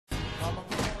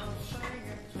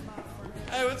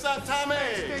Hey, what's up, Tommy?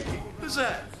 Stinky. Who's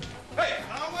that? Hey,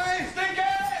 Conway! Stinky!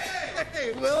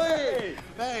 Hey, Willie!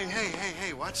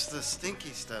 Hey, watch the stinky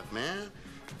stuff, man.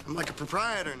 I'm like a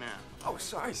proprietor now. Oh,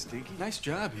 sorry, Stinky. Nice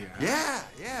job here. Yeah,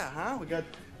 huh? We got,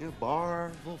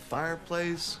 bar, little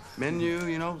fireplace, menu,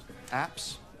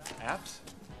 apps. Apps?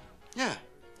 Yeah,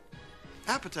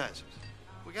 appetizers.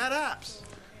 We got apps.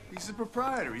 He's the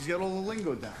proprietor. He's got all the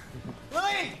lingo down.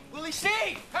 Willie C!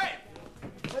 Hey!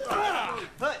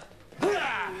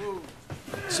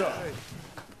 So,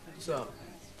 What's up?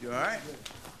 you all right?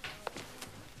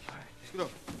 Get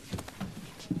up.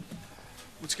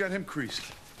 What's got him creased?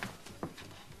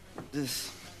 This,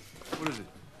 What is it?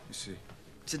 You see?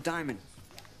 it's a diamond.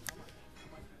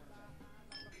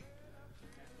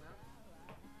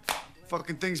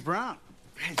 Fucking thing's brown.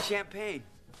 It's champagne.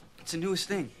 It's the newest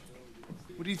thing.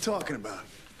 What are you talking about?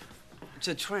 It's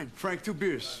a trend. Frank, 2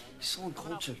 beers. It's still in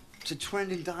culture. It's a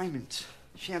trend in diamonds.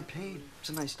 Champagne. It's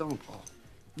a nice stone, Paul.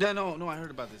 Yeah, no, I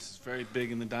heard about this. It's very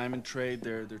big in the diamond trade.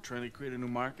 They're trying to create a new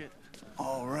market.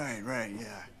 Oh, right,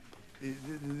 yeah.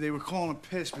 They were calling it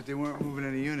piss, but they weren't moving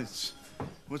any units.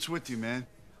 What's with you, man?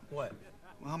 What?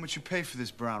 Well, how much you pay for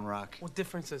this brown rock? What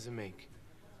difference does it make?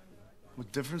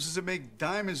 What difference does it make?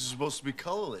 Diamonds are supposed to be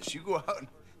colorless. You go out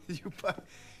and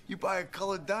you buy a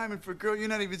colored diamond for a girl you're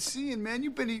not even seeing, man.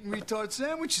 You've been eating retard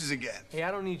sandwiches again. Hey,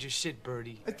 I don't need your shit,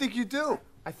 Birdie. I think you do.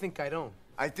 I think I don't.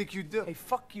 I think you do. Hey,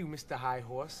 fuck you, Mr. High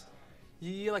Horse.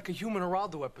 You're like a Human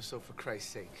Geraldo episode, for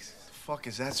Christ's sakes. The fuck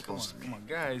is that supposed to mean? Come on,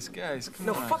 guys, come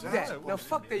No, on. fuck that. No,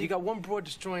 fuck that. You got one broad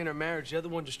destroying her marriage, the other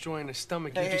one destroying her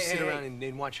stomach. You just sit around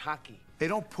and watch hockey. Hey,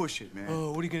 don't push it, man.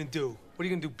 Oh, what are you gonna do? What are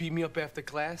you gonna do, beat me up after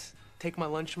class? Take my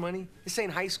lunch money? This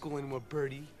ain't high school anymore,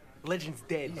 Birdie. Legend's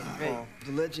dead. Hey,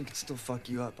 the legend can still fuck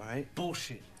you up, all right?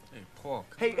 Bullshit. Hey, Paul.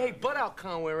 Hey, butt out,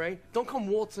 Conway, right? Don't come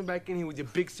waltzing back in here with your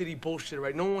big city bullshit,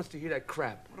 right? No one wants to hear that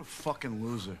crap. What a fucking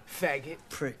loser. Faggot.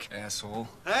 Prick. Asshole.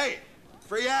 Hey,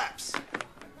 free apps.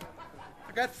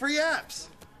 I got free apps.